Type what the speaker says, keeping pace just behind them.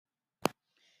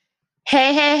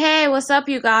Hey, what's up,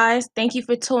 you guys? Thank you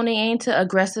for tuning in to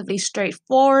Aggressively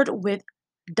Straightforward with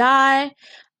Di.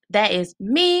 That is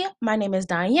me. My name is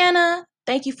Diana.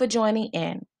 Thank you for joining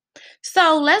in.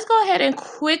 So let's go ahead and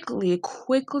quickly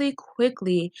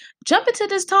jump into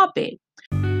this topic.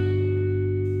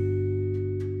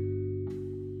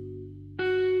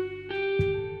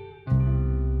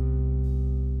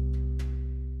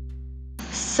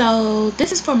 So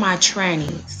this is for my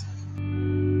trannies.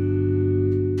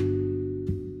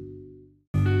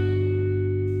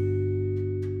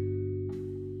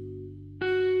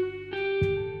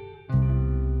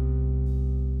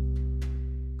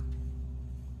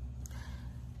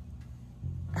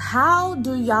 How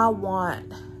do y'all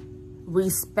want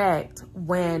respect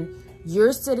when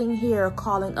you're sitting here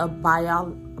calling a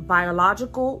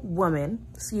biological woman,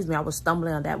 excuse me, I was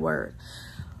stumbling on that word,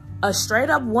 a straight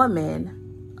up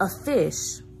woman, a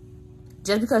fish,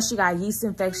 just because she got yeast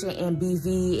infection and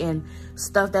BV and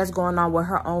stuff that's going on with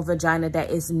her own vagina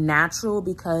that is natural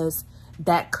because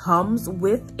that comes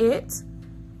with it.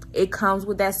 It comes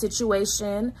with that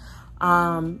situation.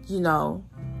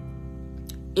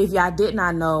 If y'all did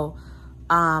not know,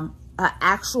 an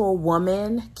actual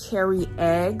woman carry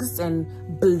eggs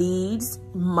and bleeds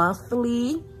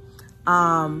monthly.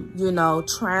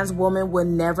 Trans women would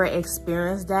never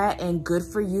experience that, and good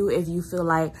for you. If you feel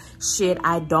like, shit,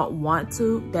 I don't want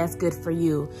to, that's good for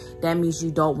you. That means you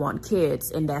don't want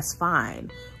kids, and that's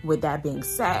fine. With that being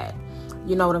said,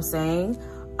 you know what I'm saying?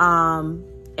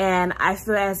 And I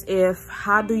feel as if,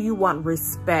 how do you want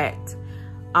respect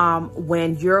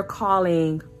when you're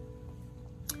calling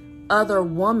other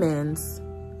women's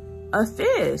a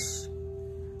fish?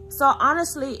 So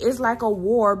honestly, it's like a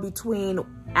war between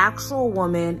actual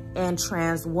women and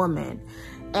trans women.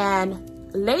 And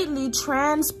lately,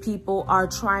 trans people are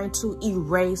trying to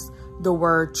erase the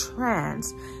word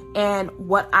trans. And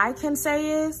what I can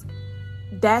say is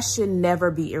that should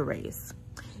never be erased.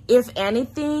 If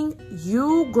anything,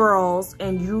 you girls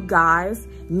and you guys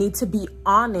need to be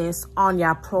honest on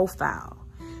your profile.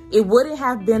 It wouldn't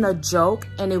have been a joke,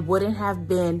 and it wouldn't have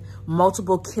been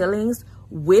multiple killings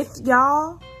with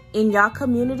y'all in your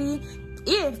community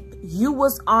if you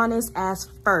was honest as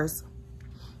first.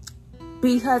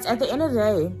 Because at the end of the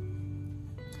day,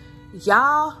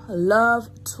 y'all love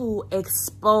to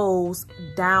expose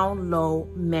down low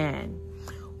men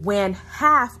when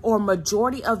half or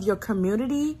majority of your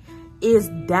community is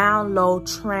down low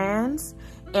trans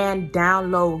and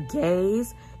down low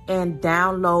gays and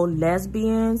down low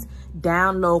lesbians,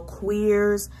 down low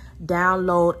queers, down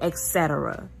low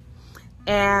etc.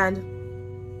 And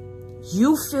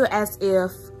you feel as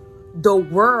if the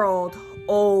world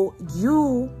owe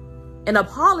you an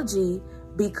apology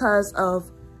because of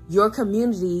your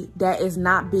community that is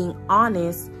not being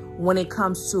honest when it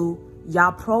comes to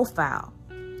your profile.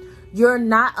 You're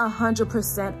not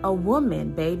 100% a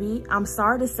woman, baby. I'm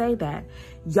sorry to say that.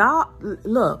 Y'all,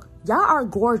 look, y'all are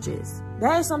gorgeous.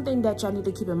 That is something that y'all need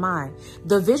to keep in mind.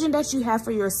 The vision that you have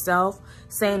for yourself,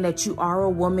 saying that you are a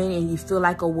woman and you feel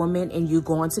like a woman, and you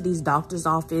go into these doctor's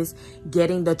office,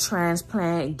 getting the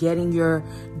transplant, getting your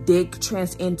dick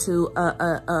trans into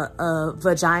a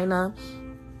vagina.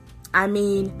 I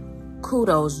mean,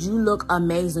 kudos. You look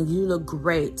amazing. You look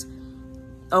great.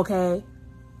 Okay?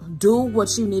 Do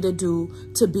what you need to do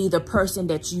to be the person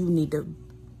that you need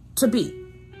to be,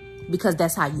 because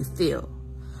that's how you feel.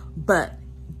 But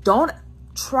don't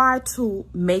try to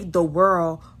make the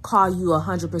world call you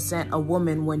 100% a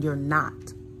woman when you're not.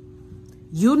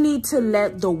 You need to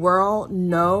let the world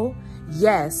know,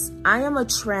 yes, I am a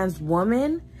trans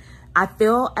woman. I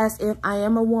feel as if I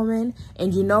am a woman.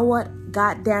 And you know what?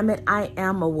 God damn it, I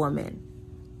am a woman.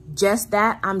 Just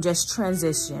that, I'm just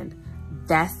transitioned.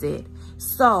 That's it.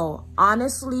 So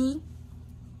honestly,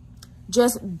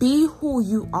 just be who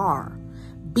you are.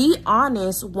 Be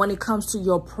honest when it comes to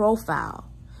your profile,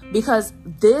 because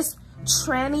this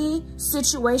tranny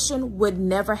situation would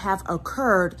never have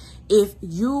occurred if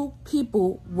you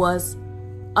people was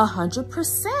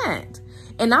 100%.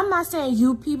 And I'm not saying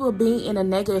you people being in a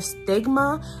negative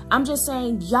stigma. I'm just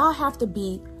saying y'all have to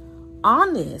be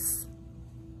honest.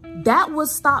 That would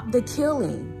stop the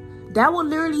killing. That will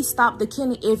literally stop the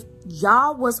killing if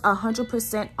y'all was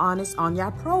 100% honest on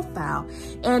your profile.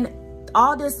 And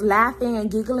all this laughing and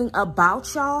giggling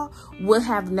about y'all would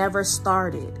have never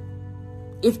started.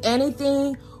 If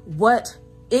anything, what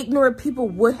ignorant people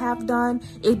would have done,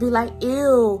 it'd be like,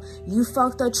 ew, you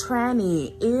fucked a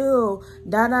tranny, ew,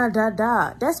 da.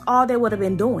 That's all they would have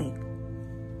been doing.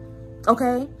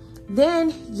 Okay?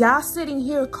 Then y'all sitting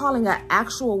here calling an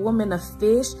actual woman a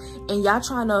fish, and y'all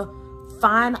trying to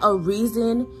find a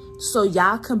reason so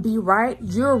y'all can be right,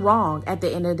 you're wrong at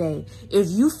the end of the day. If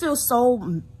you feel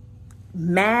so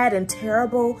mad and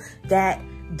terrible that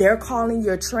they're calling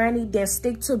you a tranny, then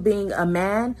stick to being a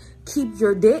man. Keep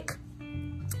your dick.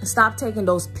 Stop taking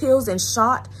those pills and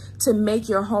shot to make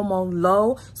your hormone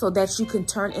low so that you can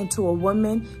turn into a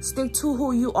woman. Stick to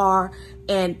who you are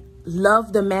and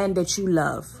love the man that you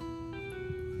love.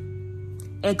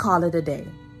 And call it a day.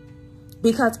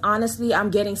 Because honestly,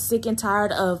 I'm getting sick and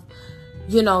tired of,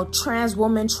 you know, trans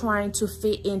women trying to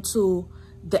fit into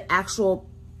the actual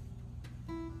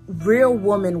real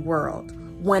woman world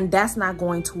when that's not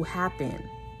going to happen.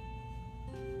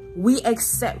 We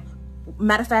accept,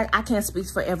 matter of fact, I can't speak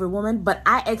for every woman, but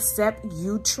I accept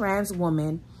you trans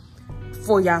women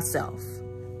for yourself.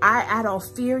 I don't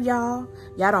fear y'all.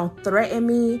 Y'all don't threaten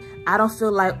me. I don't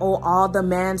feel like, oh, all the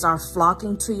mans are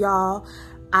flocking to y'all.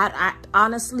 I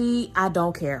honestly, I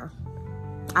don't care.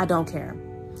 I don't care.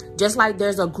 Just like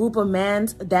there's a group of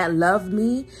mans that love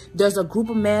me, there's a group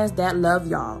of mans that love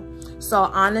y'all. So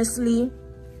honestly,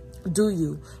 do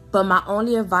you. But my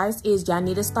only advice is y'all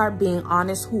need to start being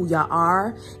honest who y'all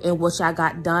are and what y'all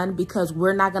got done, because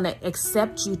we're not going to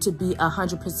accept you to be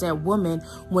 100% woman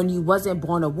when you wasn't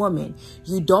born a woman.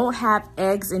 You don't have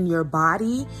eggs in your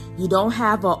body. You don't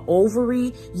have an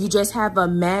ovary. You just have a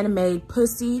man-made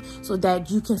pussy so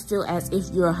that you can feel as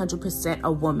if you're 100%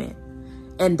 a woman.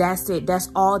 And that's it. That's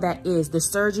all that is. The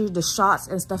surgery, the shots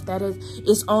and stuff that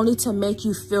is only to make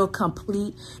you feel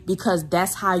complete, because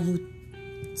that's how you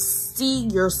see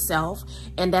yourself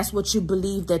and that's what you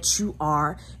believe that you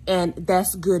are, and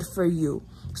that's good for you.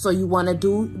 So you want to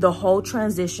do the whole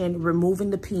transition, removing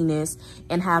the penis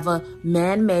and have a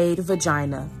man-made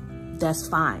vagina. That's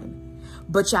fine.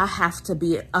 But y'all have to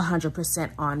be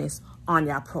 100% honest on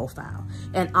your profile.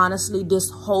 And honestly,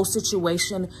 this whole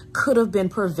situation could have been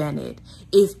prevented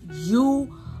if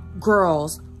you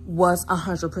girls was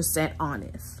 100%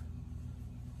 honest.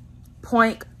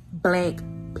 Point blank,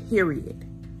 period.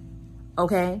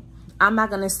 Okay? I'm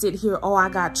not going to sit here, oh, I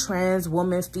got trans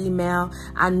woman, female.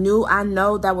 I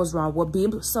know that was wrong. What B.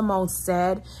 Simone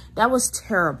said, that was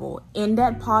terrible. In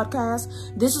that podcast,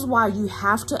 this is why you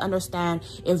have to understand,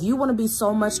 if you want to be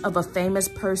so much of a famous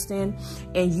person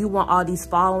and you want all these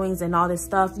followings and all this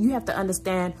stuff, you have to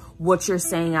understand what you're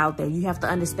saying out there. You have to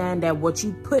understand that what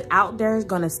you put out there is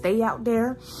going to stay out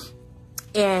there.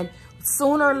 And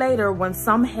sooner or later, when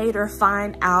some hater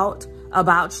find out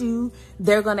about you,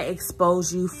 they're going to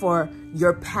expose you for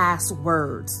your past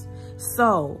words.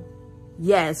 So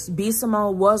yes, B.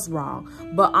 Simone was wrong,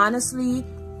 but honestly,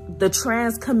 the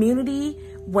trans community,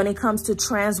 when it comes to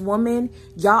trans women,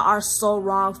 y'all are so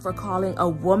wrong for calling a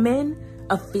woman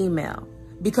a female,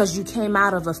 because you came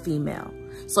out of a female.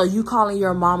 So you calling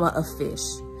your mama a fish.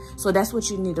 So that's what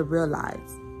you need to realize.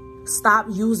 Stop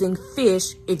using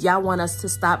fish if y'all want us to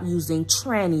stop using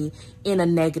tranny in a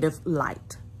negative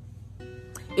light.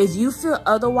 If you feel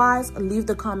otherwise, leave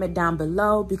the comment down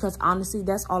below, because honestly,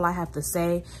 that's all I have to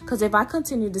say. Because if I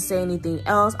continue to say anything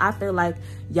else, I feel like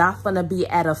y'all finna be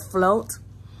at a float.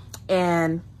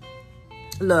 And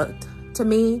look, to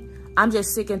me, I'm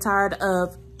just sick and tired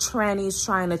of trannies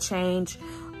trying to change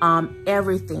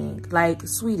everything. Like,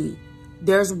 sweetie,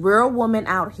 there's real women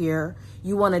out here.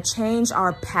 You want to change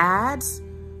our pads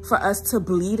for us to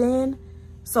bleed in,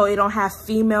 so it don't have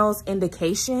females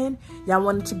indication. Y'all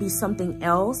want it to be something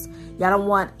else. Y'all don't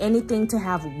want anything to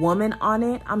have woman on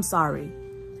it. I'm sorry.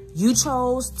 You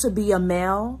chose to be a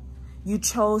male. You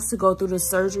chose to go through the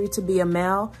surgery to be a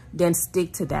male. Then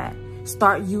stick to that.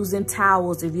 Start using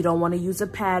towels if you don't want to use a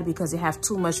pad because it have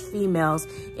too much females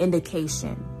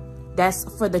indication. That's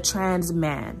for the trans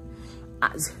man.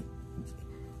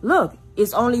 Look,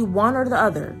 it's only one or the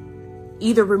other.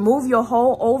 Either remove your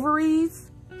whole ovaries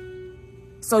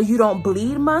so you don't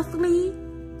bleed monthly,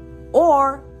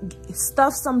 or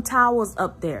stuff some towels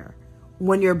up there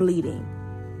when you're bleeding.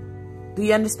 Do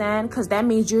you understand? Because that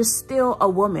means you're still a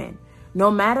woman. No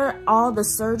matter all the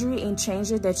surgery and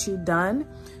changes that you've done,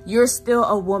 you're still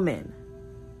a woman.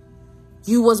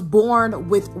 You was born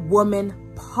with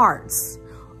woman parts.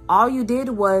 All you did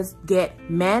was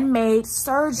get man-made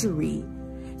surgery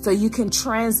so you can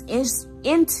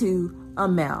into a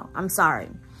male. I'm sorry.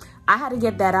 I had to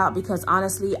get that out because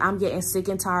honestly, I'm getting sick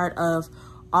and tired of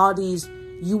all these,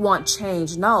 you want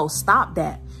change. No, stop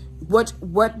that. What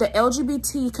the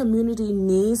LGBT community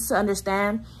needs to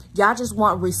understand, y'all just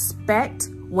want respect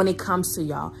when it comes to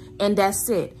y'all. And that's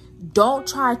it. Don't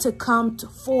try to come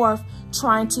forth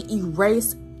trying to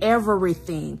erase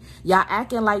everything. Y'all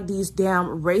acting like these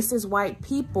damn racist white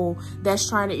people that's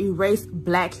trying to erase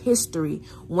Black history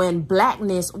when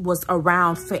blackness was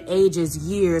around for ages,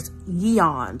 years,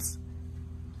 eons.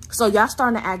 So y'all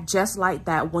starting to act just like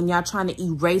that when y'all trying to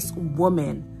erase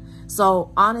women.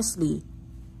 So honestly,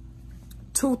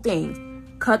 two things.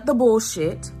 Cut the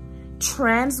bullshit.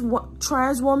 Trans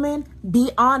woman,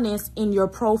 be honest in your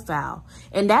profile.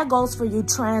 And that goes for you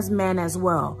trans man as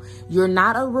well. You're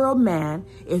not a real man.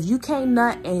 If you can't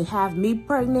nut and have me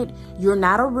pregnant, you're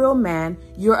not a real man.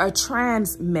 You're a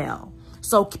trans male.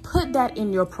 So put that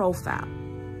in your profile.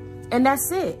 And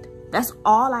that's it. That's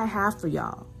all I have for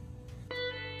y'all.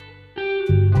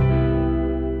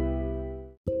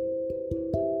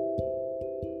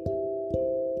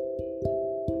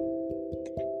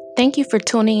 Thank you for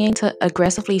tuning in to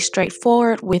Aggressively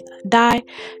Straightforward with Di.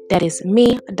 That is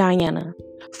me, Diana.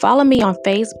 Follow me on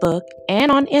Facebook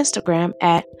and on Instagram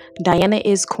at Diana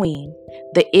is Queen.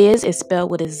 The is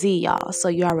spelled with a Z, y'all, so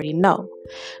you already know.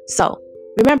 So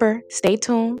remember, stay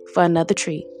tuned for another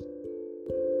treat.